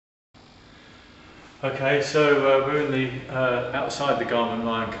Okay, so we're in the outside the Garment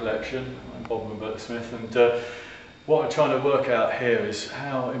Line collection. I'm Roberta Smith, and what I'm trying to work out here is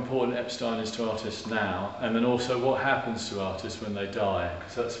how important Epstein is to artists now, and then also what happens to artists when they die,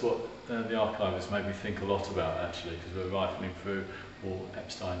 because that's what the archivists made me think a lot about, actually, because we're rifling through all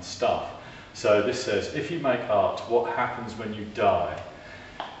Epstein's stuff. So this says, if you make art, what happens when you die?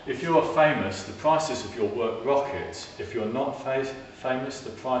 If you are famous, the prices of your work rockets. If you're not famous,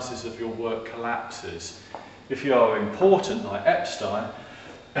 the prices of your work collapses. If you are important, like Epstein,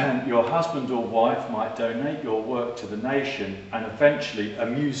 your husband or wife might donate your work to the nation, and eventually a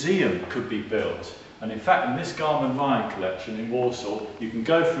museum could be built. And in fact, in this Garment Line collection in Walsall, you can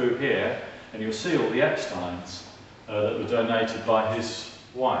go through here and you'll see all the Epsteins that were donated by his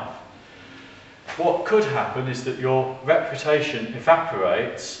wife. What could happen is that your reputation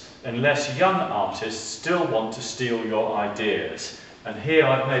evaporates unless young artists still want to steal your ideas. And here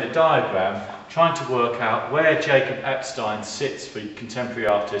I've made a diagram trying to work out where Jacob Epstein sits for contemporary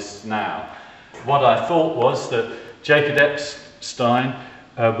artists now. What I thought was that Jacob Epstein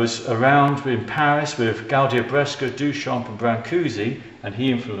was around in Paris with Gaudier-Bresca, Duchamp and Brancusi, and he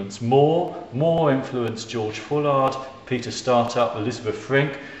influenced more influenced George Fullard, Peter Startup, Elizabeth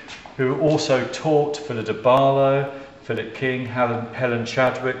Frink, who also taught Philip de Barlow, Philip King, Helen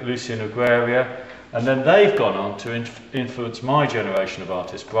Chadwick, Lucien Aguirre, and then they've gone on to influence my generation of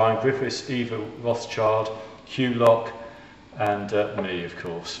artists, Brian Griffiths, Eva Rothschild, Hugh Locke, and me, of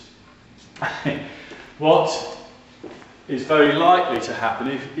course. What is very likely to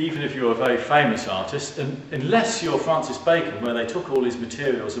happen, even if you're a very famous artist, and unless you're Francis Bacon, where they took all his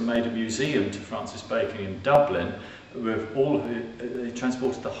materials and made a museum to Francis Bacon in Dublin, with all of it, they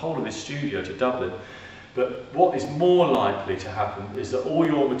transported the whole of his studio to Dublin. But what is more likely to happen is that all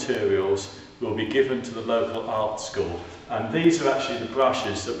your materials will be given to the local art school. And these are actually the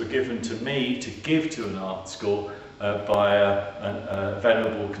brushes that were given to me to give to an art school by a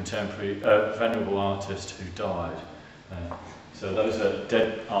venerable contemporary, venerable artist who died. So those are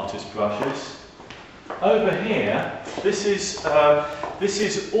dead artist brushes. Over here, this is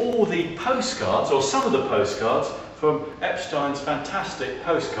all the postcards, or some of the postcards, from Epstein's fantastic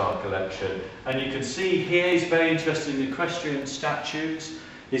postcard collection. And you can see here he's very interested in equestrian statues.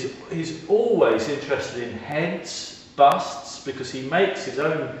 He's always interested in heads, busts, because he makes his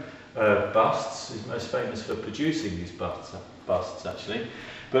own busts. He's most famous for producing these busts actually.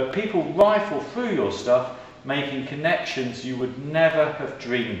 But people rifle through your stuff, making connections you would never have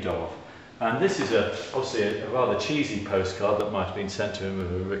dreamed of. And this is obviously a rather cheesy postcard that might have been sent to him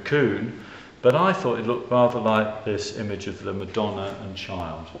with a raccoon, but I thought it looked rather like this image of the Madonna and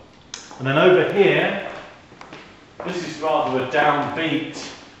Child. And then over here, this is rather a downbeat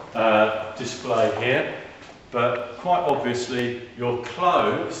display here, but quite obviously your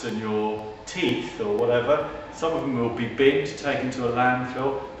clothes and your teeth or whatever, some of them will be binned, taken to a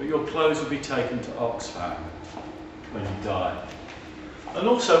landfill, but your clothes will be taken to Oxfam when you die. And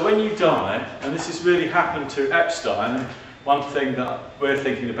also when you die, and this has really happened to Epstein, one thing that we're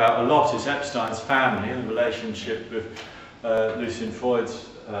thinking about a lot is Epstein's family and the relationship with Lucian Freud's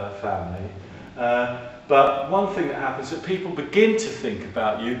family. But one thing that happens is that people begin to think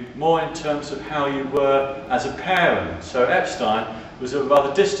about you more in terms of how you were as a parent. So Epstein was a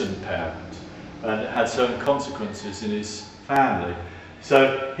rather distant parent, and it had certain consequences in his family.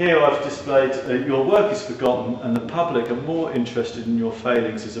 So here I've displayed your work is forgotten and the public are more interested in your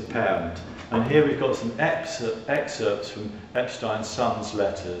failings as a parent. And here we've got some excerpts from Epstein's son's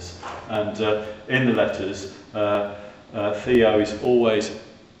letters. And in the letters, Theo is always,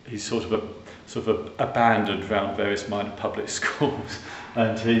 he's sort of abandoned around various minor public schools.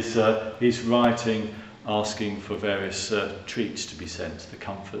 And he's writing, asking for various treats to be sent, the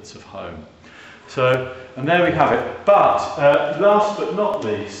comforts of home. So, and there we have it. But last but not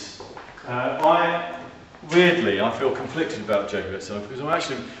least, weirdly, I feel conflicted about Jacob Epstein because I'm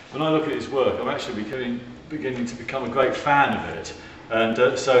actually, when I look at his work, I'm actually beginning to become a great fan of it.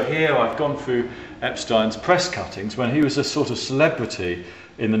 And so here I've gone through Epstein's press cuttings when he was a sort of celebrity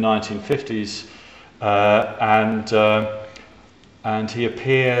in the 1950s, and he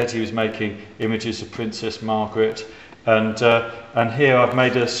appeared. He was making images of Princess Margaret, and here I've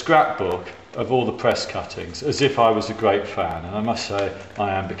made a scrapbook of all the press cuttings, as if I was a great fan, and I must say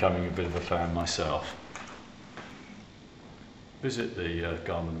I am becoming a bit of a fan myself. Visit the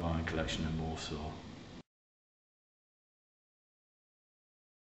Garment Line collection in Walsall.